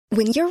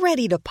When you're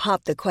ready to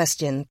pop the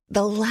question,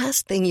 the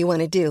last thing you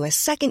want to do is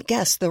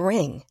second-guess the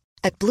ring.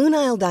 At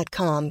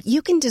BlueNile.com,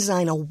 you can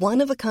design a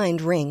one-of-a-kind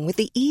ring with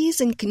the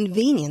ease and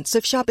convenience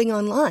of shopping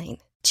online.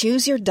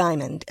 Choose your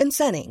diamond and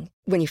setting.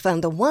 When you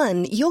find the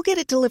one, you'll get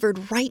it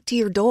delivered right to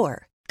your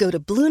door. Go to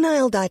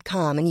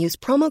BlueNile.com and use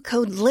promo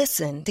code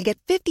LISTEN to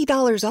get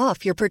 $50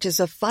 off your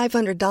purchase of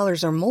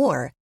 $500 or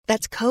more.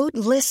 That's code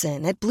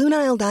LISTEN at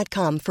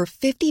BlueNile.com for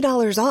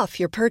 $50 off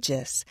your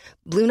purchase.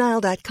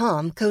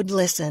 BlueNile.com, code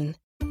LISTEN.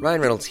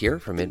 Ryan Reynolds here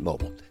from Mint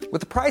Mobile. With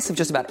the price of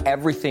just about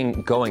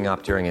everything going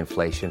up during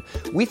inflation,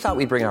 we thought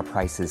we'd bring our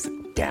prices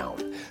down.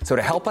 So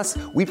to help us,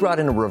 we brought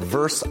in a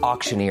reverse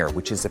auctioneer,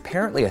 which is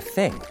apparently a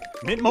thing.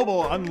 Mint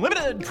Mobile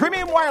Unlimited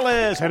Premium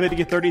Wireless. How to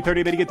get 30,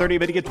 30, bit to get 30,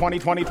 bit to get 20,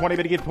 20, 20,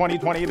 bit to get 20,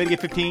 20, bit to get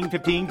 15,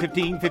 15,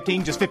 15,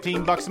 15, just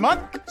 $15 a month?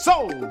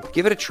 Sold!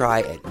 Give it a try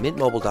at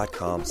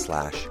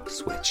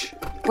mintmobile.com/switch.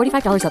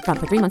 $45 up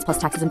front for 3 months plus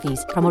taxes and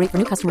fees. Promo rate for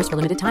new customers for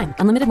limited time.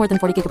 Unlimited more than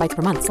 40 gigabytes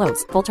per month.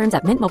 Slows full terms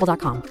at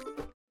mintmobile.com.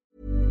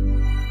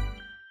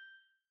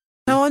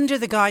 Now, under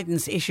the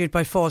guidance issued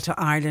by Fáilte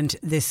Ireland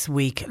this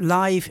week,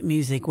 live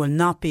music will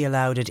not be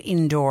allowed at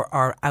indoor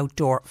or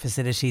outdoor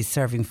facilities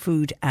serving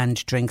food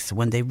and drinks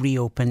when they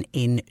reopen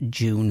in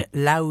June.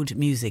 Loud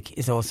music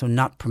is also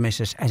not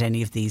permitted at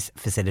any of these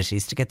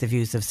facilities. To get the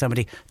views of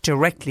somebody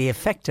directly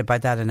affected by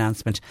that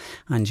announcement,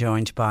 I'm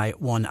joined by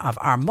one of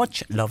our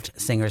much loved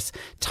singers,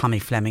 Tommy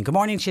Fleming. Good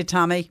morning to you,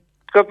 Tommy.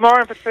 Good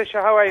morning,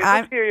 Patricia. How are you?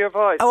 Good to hear your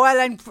voice. Oh,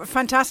 well, I'm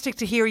fantastic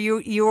to hear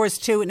yours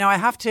too. Now, I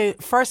have to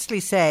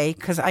firstly say,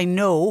 because I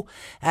know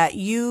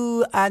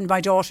you and my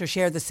daughter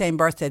share the same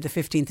birthday, the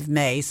 15th of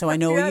May. So I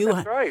know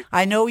that's right.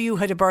 I know you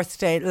had a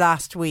birthday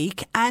last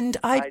week, and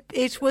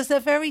it was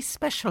a very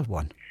special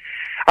one.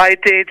 I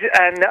did,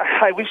 and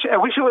I wish it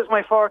was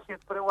my 40th,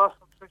 but it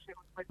wasn't. It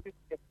was my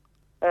 50th.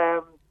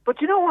 But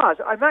you know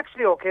what? I'm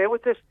actually okay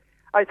with it.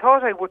 I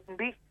thought I wouldn't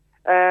be,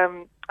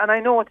 and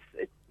I know it's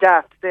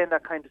daft saying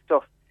that kind of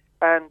stuff.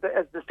 And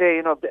as they say,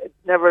 you know,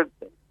 never,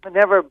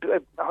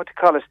 how to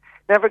call it?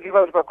 Never give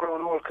out about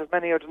growing old, because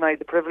many are denied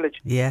the privilege.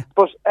 Yeah.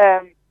 But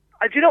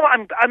do you know what?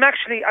 I'm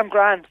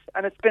grand,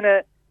 and it's been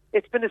a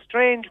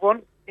strange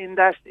one in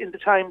the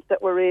times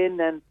that we're in,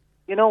 and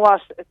you know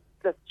what?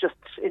 Let's just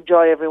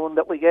enjoy everyone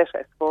that we get,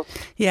 I suppose.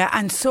 Yeah,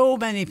 and so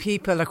many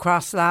people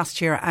across last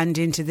year and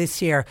into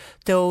this year,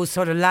 those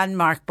sort of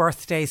landmark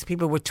birthdays,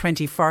 people with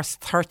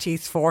 21st,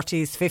 30s,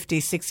 40s,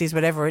 50s, 60s,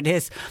 whatever it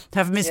is,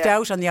 have missed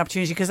out on the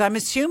opportunity, because I'm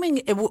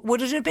assuming,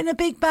 would it have been a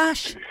big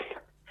bash?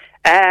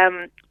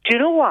 Do you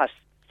know what?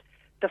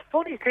 The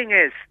funny thing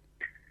is,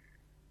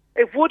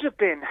 it would have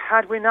been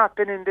had we not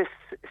been in this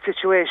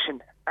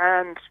situation.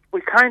 And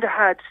we kind of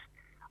had,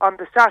 on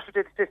the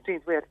Saturday the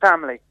 15th, we had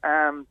family.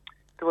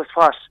 There was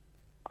what?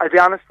 I'll be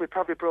honest, we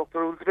probably broke the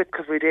rules a bit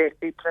because we had 8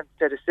 people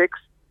instead of 6,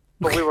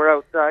 but we were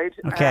outside.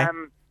 Okay.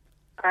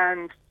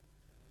 And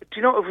do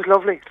you know, it was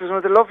lovely. It was one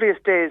of the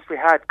loveliest days we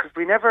had, because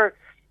we never,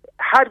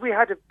 had we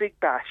had a big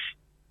bash,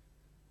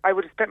 I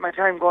would have spent my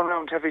time going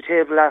around to every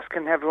table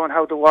asking everyone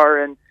how they were,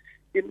 and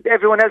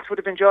everyone else would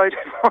have enjoyed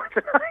it more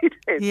than I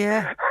did.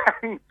 Yeah.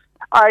 And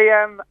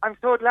I'm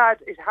so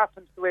glad it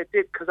happened the way it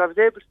did, because I was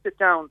able to sit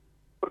down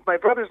with my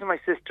brothers and my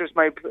sisters,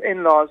 my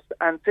in-laws,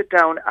 and sit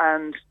down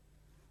and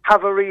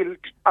have a real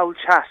old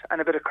chat and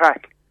a bit of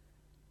crack.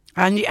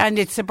 And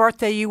it's a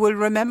birthday you will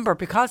remember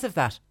because of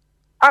that.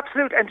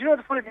 Absolutely. And do you know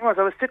the funny thing was,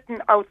 I was sitting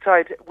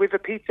outside with a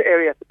pizza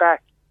area at the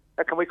back,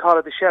 can we call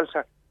it the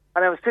shelter,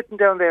 and I was sitting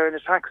down there in a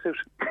tracksuit.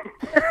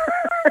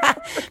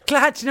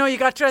 Glad to know you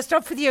got dressed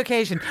up for the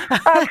occasion.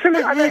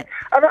 Absolutely. And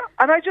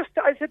I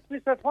said to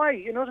myself, why?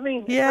 You know what I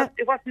mean? Yeah.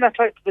 It wasn't that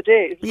type of a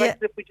day. It was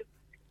like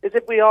as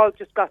if we all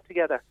just got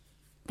together.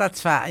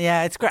 That's fat,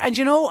 yeah, it's great. And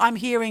you know, I'm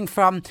hearing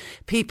from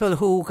people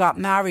who got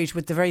married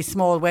with the very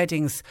small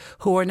weddings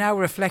who are now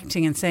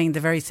reflecting and saying the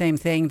very same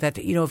thing, that,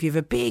 you know, if you have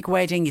a big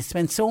wedding, you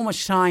spend so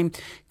much time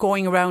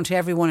going around to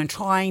everyone and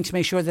trying to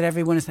make sure that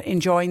everyone is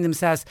enjoying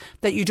themselves,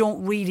 that you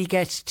don't really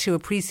get to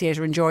appreciate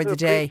or enjoy the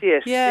day.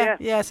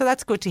 Yeah, so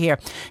that's good to hear.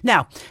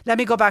 Now, let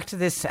me go back to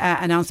this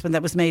announcement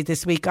that was made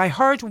this week. I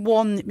heard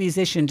one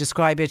musician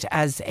describe it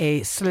as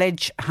a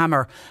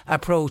sledgehammer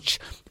approach.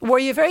 Were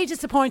you very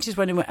disappointed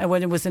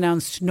when it was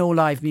announced no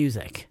live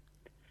music?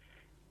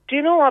 Do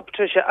you know what,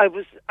 Patricia? I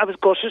was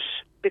gutted,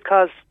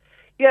 because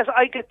yes,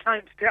 I get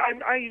time to.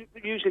 I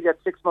usually get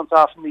 6 months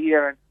off in the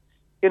year, and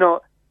you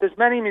know, there's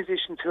many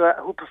musicians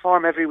who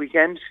perform every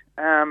weekend,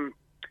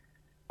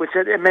 which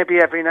maybe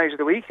every night of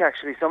the week,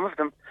 actually, some of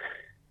them,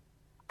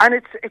 and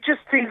it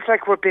just feels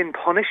like we're being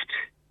punished,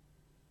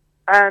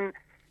 and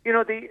you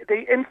know,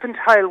 the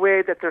infantile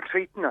way that they're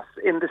treating us,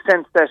 in the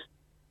sense that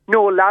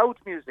no loud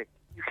music,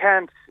 you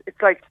can't.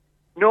 It's like,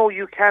 no,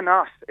 you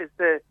cannot, and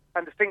the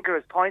finger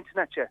is pointing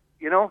at you,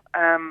 you know,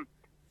 and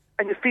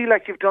you feel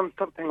like you've done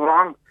something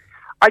wrong.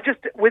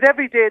 With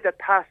every day that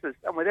passes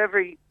and with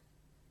every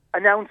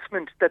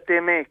announcement that they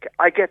make,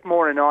 I get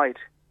more annoyed,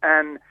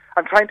 and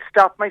I'm trying to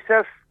stop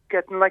myself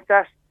getting like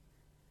that,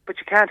 but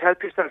you can't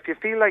help yourself. You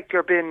feel like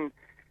you're being,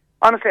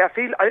 honestly,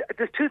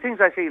 there's two things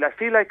I feel. I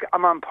feel like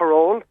I'm on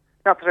parole,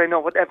 Not that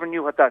I ever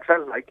knew what that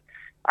felt like.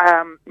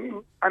 And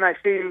I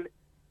feel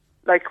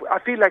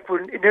like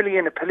we're nearly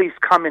in a police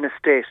communist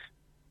state.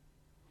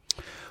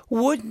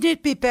 Wouldn't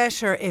it be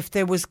better if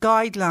there was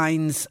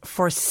guidelines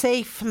for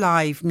safe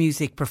live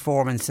music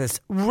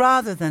performances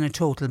rather than a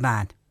total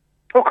ban?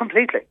 Oh,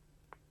 completely.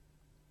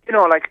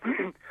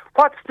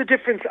 What's the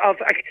difference of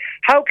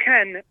how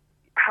can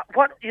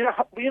what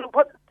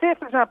say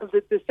for example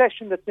the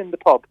session that's in the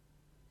pub,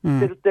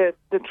 the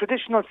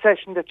traditional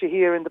session that you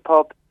hear in the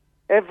pub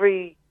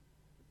every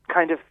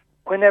kind of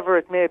whenever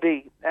it may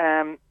be,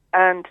 and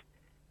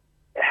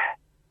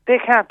they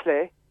can't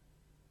play.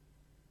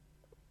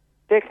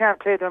 They can't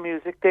play their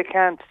music. They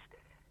can't.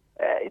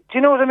 Do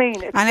you know what I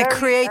mean? And it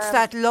creates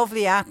that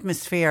lovely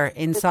atmosphere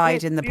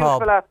inside in the pub.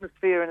 Beautiful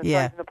atmosphere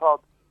inside in the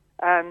pub,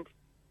 and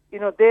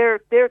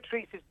they're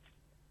treated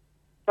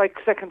like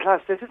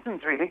second-class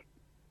citizens, really,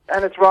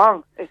 and it's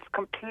wrong. It's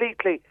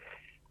completely.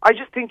 I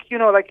just think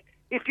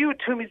if you had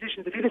two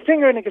musicians, if you had a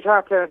singer and a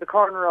guitar player in the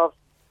corner of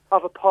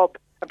a pub,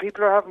 and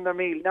people are having their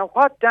meal, now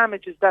what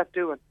damage is that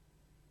doing?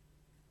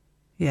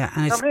 Yeah,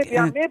 and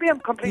maybe I'm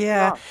completely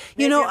wrong.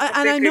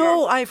 I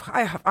know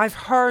I've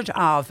heard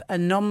of a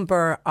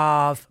number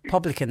of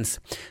publicans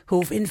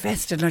who've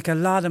invested like a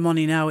lot of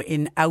money now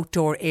in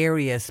outdoor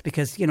areas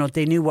because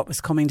they knew what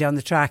was coming down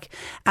the track,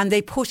 and they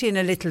put in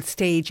a little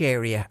stage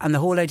area, and the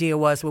whole idea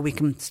was, well, we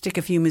can stick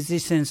a few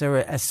musicians or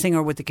a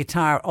singer with the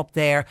guitar up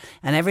there,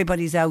 and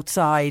everybody's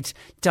outside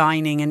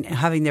dining and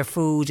having their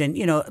food, and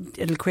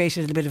it'll create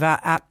a little bit of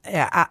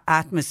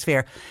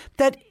atmosphere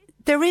that.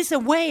 There is a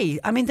way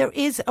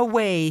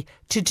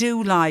to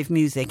do live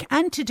music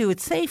and to do it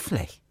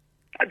safely.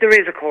 There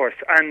is, of course.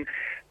 And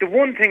the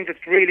one thing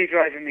that's really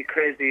driving me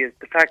crazy is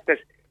the fact that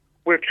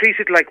we're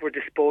treated like we're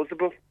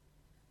disposable.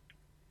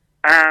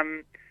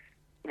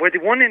 We're the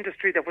one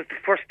industry that was the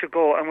first to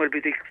go and will be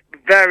the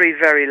very,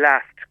 very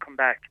last to come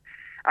back.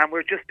 And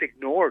we're just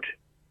ignored.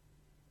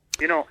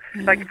 I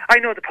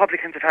know the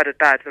publicans have had it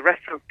bad. The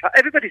restaurants,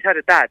 everybody's had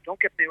it bad. Don't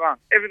get me wrong.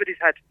 Everybody's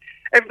got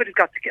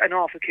an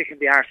awful kick in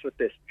the arse with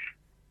this.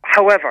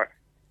 However,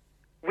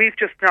 we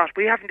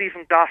haven't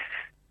even got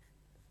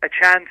a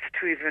chance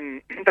to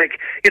even the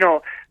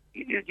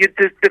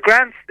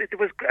grants. There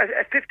was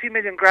a 50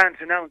 million grant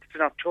announced in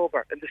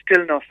October, and there's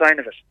still no sign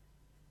of it.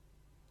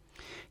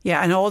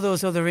 Yeah, and all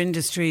those other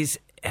industries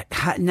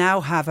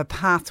now have a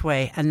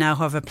pathway and now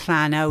have a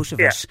plan out of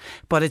it.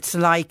 But it's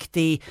like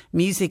the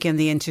music and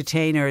the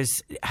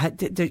entertainers,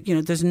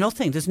 there's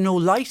nothing, there's no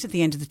light at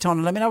the end of the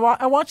tunnel. I mean,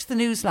 I watched the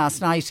news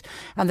last night,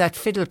 and that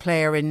fiddle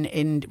player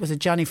in was it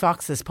Johnny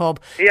Fox's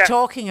pub,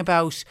 talking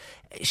about,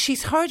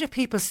 she's heard of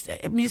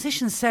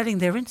musicians selling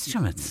their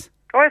instruments.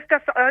 Oh,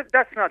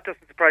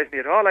 doesn't surprise me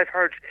at all. I've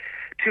heard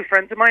two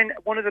friends of mine,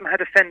 one of them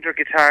had a Fender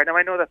guitar. Now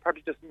I know that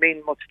probably doesn't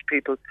mean much to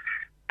people,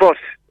 but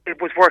it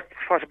was worth,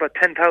 about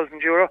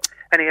 €10,000,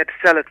 and he had to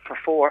sell it for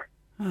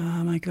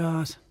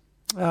 £4,000.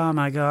 Oh,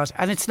 my God.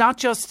 And it's not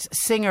just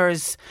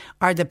singers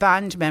or the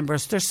band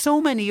members. There's so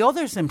many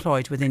others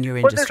employed within your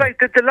industry. Well,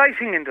 there's the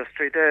lighting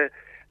industry, the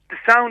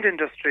sound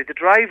industry, the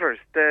drivers,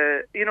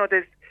 there's,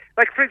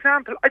 for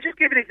example, I just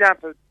give an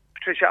example,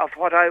 Patricia, of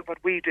what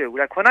we do.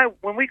 Like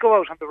when we go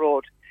out on the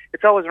road,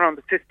 it's always around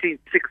the 15th,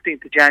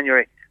 16th of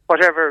January,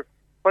 whatever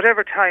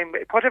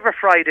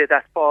Friday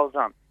that falls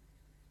on.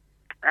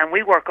 And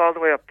we work all the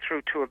way up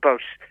through to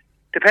about,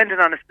 depending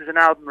on if there's an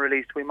album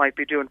release, we might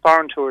be doing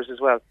foreign tours as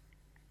well.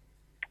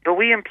 But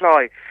we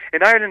employ,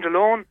 in Ireland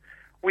alone,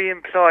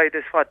 there's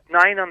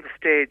 9 on the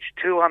stage,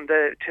 2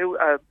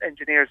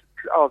 engineers,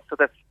 so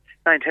that's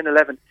 9, 10,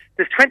 11.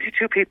 There's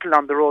 22 people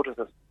on the road with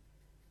us,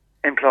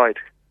 employed.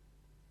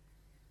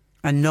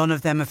 And none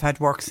of them have had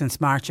work since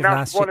March of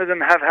last year? Not one of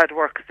them have had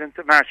work since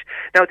March.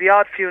 Now, the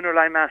odd funeral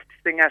I'm asked to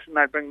sing at, and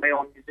I bring my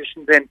own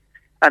musicians in,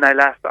 and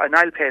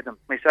I'll pay them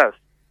myself.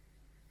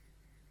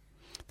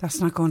 That's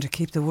not going to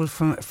keep the wolf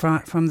from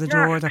the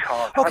door.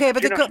 Okay,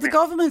 but the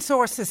government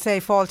sources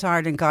say Fault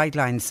Ireland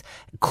guidelines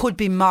could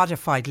be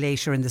modified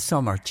later in the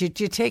summer. Do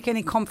you take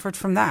any comfort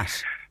from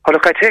that? Oh,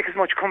 look, I take as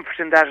much comfort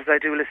in that as I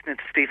do listening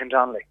to Stephen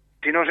Donnelly.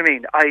 Do you know what I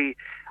mean? I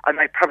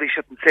probably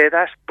shouldn't say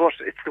that, but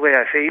it's the way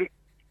I feel.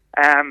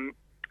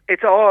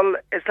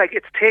 It's like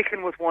it's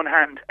taken with one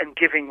hand and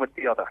giving with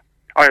the other.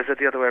 Or is it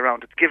the other way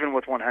around? It's given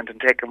with one hand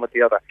and taken with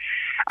the other.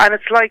 And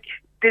it's like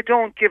they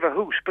don't give a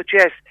hoot, but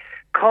yes,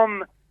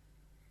 come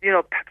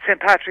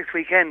St. Patrick's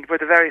weekend, we're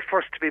the very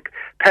first to be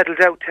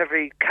peddled out to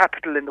every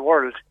capital in the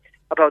world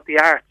about the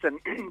arts and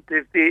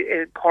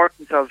the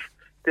importance of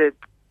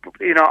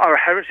our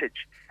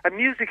heritage. And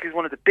music is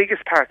one of the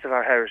biggest parts of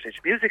our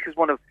heritage. Music is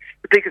one of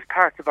the biggest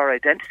parts of our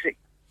identity.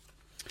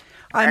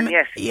 And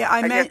yet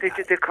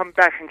they come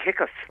back and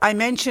kick us. I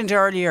mentioned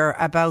earlier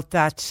about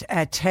that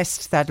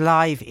test, that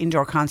live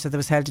indoor concert that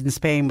was held in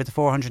Spain with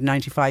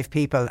 495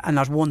 people, and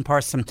not one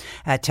person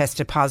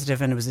tested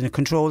positive, and it was in a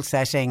controlled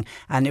setting,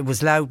 and it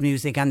was loud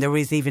music, and there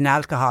was even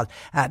alcohol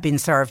being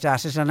served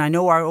at it. And I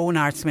know our own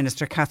Arts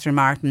Minister, Catherine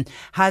Martin,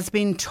 has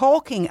been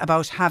talking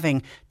about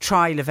having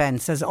trial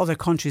events, as other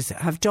countries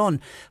have done.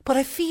 But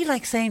I feel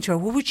like saying to her,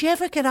 well, would you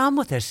ever get on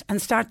with it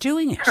and start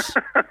doing it?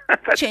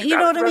 You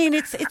know what I mean?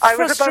 It's frustrating. I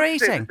was about to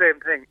say the same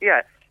thing.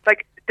 Yeah,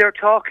 like they're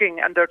talking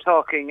and they're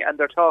talking and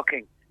they're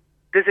talking.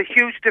 There's a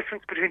huge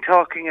difference between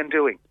talking and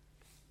doing.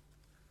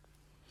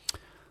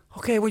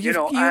 Okay, well, it's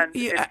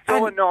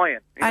so annoying,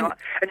 and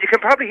you can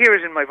probably hear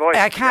it in my voice.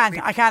 I can.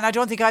 I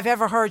don't think I've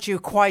ever heard you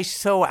quite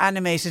so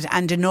animated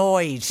and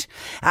annoyed.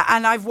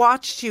 And I've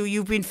watched you.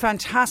 You've been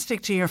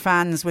fantastic to your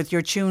fans with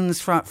your tunes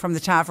from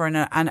the tavern,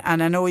 and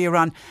I know you're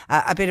on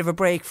a bit of a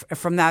break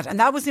from that. And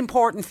that was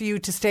important for you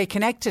to stay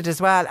connected as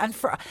well. And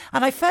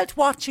I felt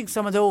watching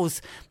some of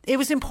those, it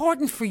was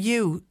important for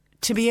you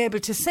to be able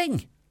to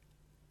sing.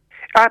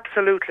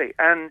 Absolutely,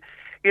 and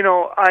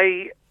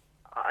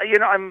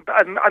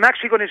I'm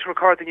actually going to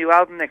record the new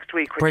album next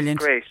week, which Brilliant.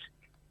 Is great.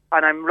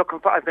 And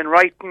I've been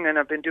writing and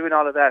I've been doing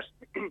all of that.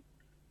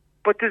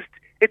 But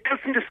it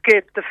doesn't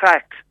escape the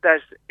fact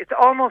that it's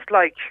almost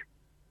like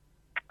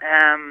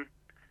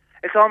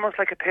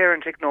a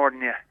parent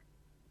ignoring you.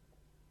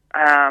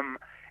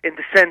 In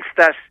the sense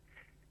that,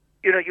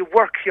 you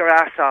work your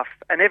ass off,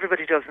 and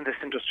everybody does in this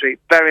industry,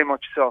 very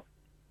much so,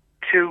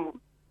 to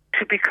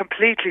be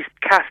completely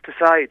cast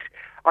aside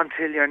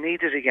until you're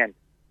needed again.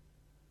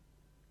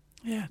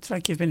 Yeah, it's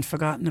like you've been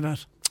forgotten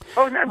about.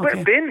 Oh, no,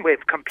 okay.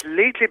 We've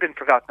completely been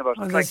forgotten about.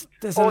 Well, it's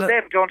like,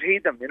 them, don't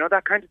heed them,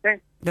 that kind of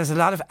thing. There's a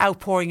lot of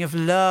outpouring of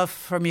love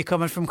from you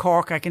coming from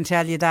Cork, I can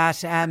tell you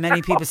that.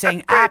 Many people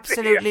saying,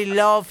 absolutely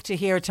love to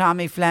hear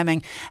Tommy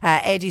Fleming.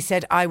 Eddie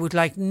said, I would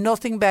like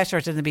nothing better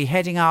than to be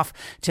heading off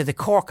to the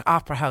Cork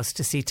Opera House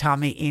to see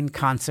Tommy in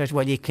concert.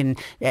 Well, you can,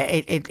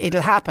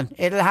 it'll happen,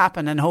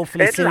 and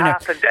hopefully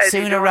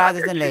sooner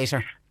rather than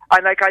later.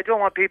 And I don't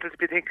want people to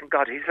be thinking,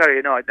 God, he's very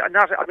annoyed.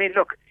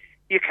 Look,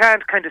 you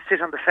can't kind of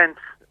sit on the fence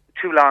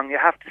too long. You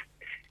have to,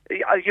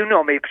 you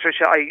know me,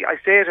 Patricia, I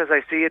say it as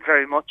I see it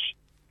very much,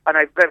 and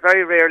I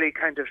very rarely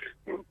kind of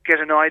get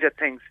annoyed at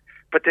things,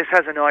 but this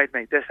has annoyed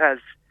me. This has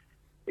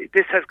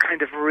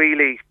kind of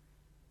really,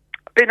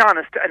 been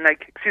honest, and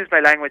excuse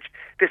my language,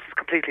 this has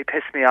completely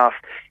pissed me off.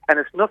 And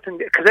it's nothing,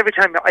 because every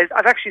time,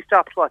 I've actually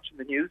stopped watching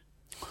the news,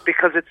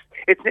 because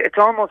it's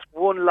almost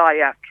one lie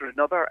after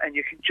another, and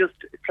you can just,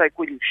 it's like,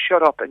 will you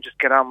shut up and just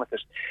get on with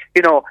it?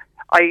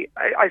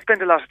 I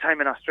spend a lot of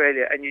time in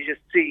Australia, and you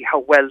just see how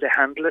well they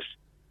handle it,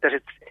 that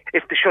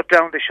if they shut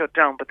down,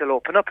 but they'll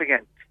open up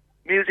again.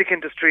 Music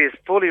industry is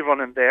fully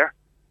running there.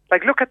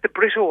 Look at the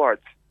Brit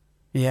Awards.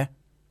 Yeah.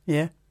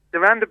 They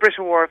ran the Brit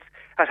Awards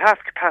at half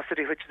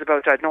capacity, which is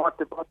about, I don't know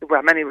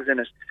how many was in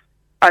it,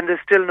 and there's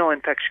still no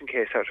infection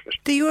case out of it.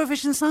 The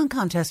Eurovision Song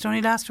Contest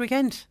only last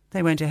weekend,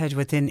 they went ahead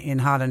with in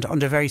Holland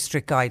under very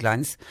strict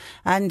guidelines,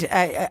 and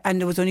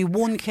there was only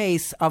one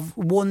case of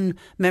one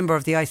member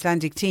of the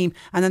Icelandic team,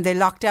 and then they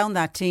locked down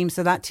that team,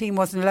 so that team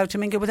wasn't allowed to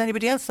mingle with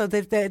anybody else, so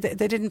they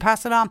didn't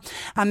pass it on.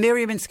 And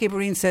Miriam in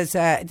Skibbereen says,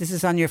 this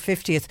is on your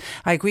 50th.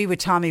 I agree with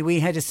Tommy.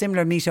 We had a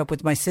similar meet up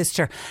with my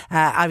sister.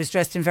 I was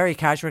dressed in very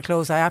casual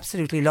clothes. I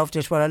absolutely loved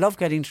it. Well, I love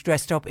getting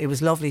dressed up. It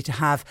was lovely to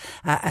have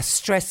a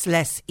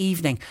stressless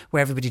evening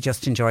where everybody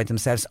just enjoyed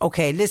themselves.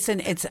 Okay, listen,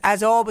 it's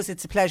as always,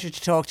 it's a pleasure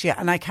to talk to you,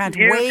 and I can't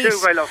wait. Too,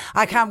 my love.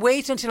 I can't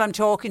wait until I'm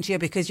talking to you,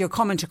 because you're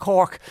coming to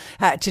Cork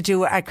to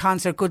do a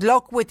concert. Good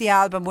luck with the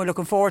album. We're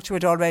looking forward to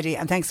it already,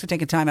 and thanks for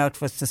taking time out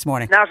for us this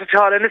morning. Not at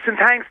all. And listen,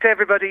 thanks to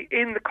everybody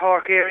in the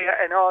Cork area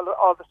and all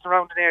the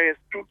surrounding areas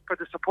for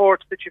the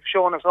support that you've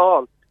shown us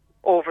all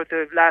over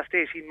the last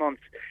 18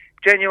 months.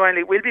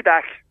 Genuinely, we'll be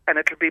back, and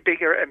it'll be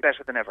bigger and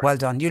better than ever. Well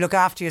done. You look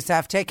after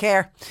yourself. Take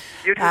care.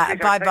 You too.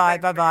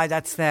 Bye.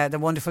 That's the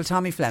wonderful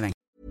Tommy Fleming.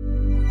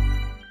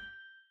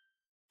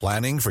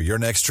 Planning for your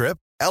next trip?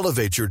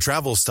 Elevate your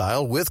travel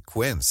style with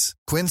Quince.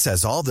 Quince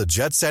has all the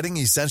jet-setting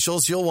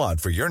essentials you'll want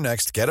for your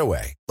next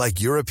getaway,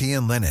 like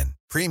European linen,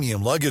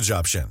 premium luggage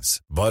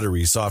options,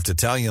 buttery soft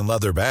Italian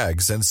leather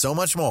bags, and so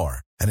much more.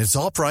 And it's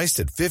all priced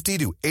at 50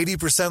 to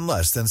 80%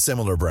 less than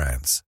similar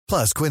brands.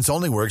 Plus, Quince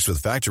only works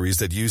with factories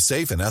that use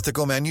safe and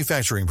ethical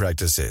manufacturing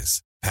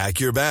practices.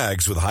 Pack your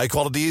bags with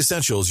high-quality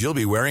essentials you'll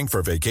be wearing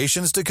for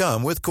vacations to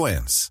come with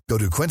Quince. Go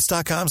to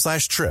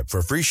quince.com/trip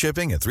for free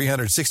shipping and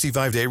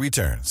 365-day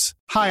returns.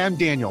 Hi, I'm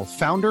Daniel,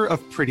 founder of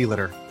Pretty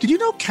Litter. Did you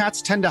know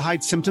cats tend to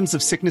hide symptoms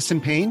of sickness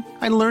and pain?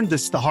 I learned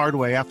this the hard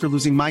way after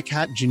losing my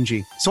cat,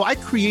 Gingy. So I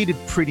created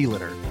Pretty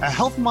Litter, a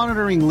health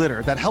monitoring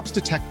litter that helps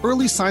detect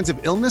early signs of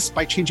illness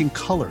by changing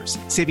colors,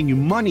 saving you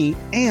money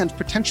and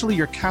potentially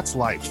your cat's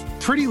life.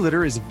 Pretty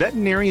Litter is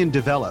veterinarian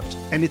developed,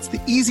 and it's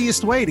the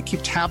easiest way to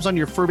keep tabs on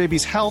your fur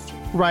baby's health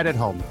right at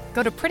home.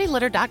 Go to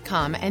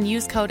prettylitter.com and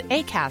use code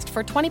ACAST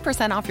for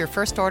 20% off your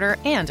first order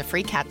and a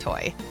free cat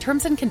toy.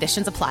 Terms and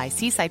conditions apply.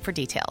 See site for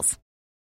details.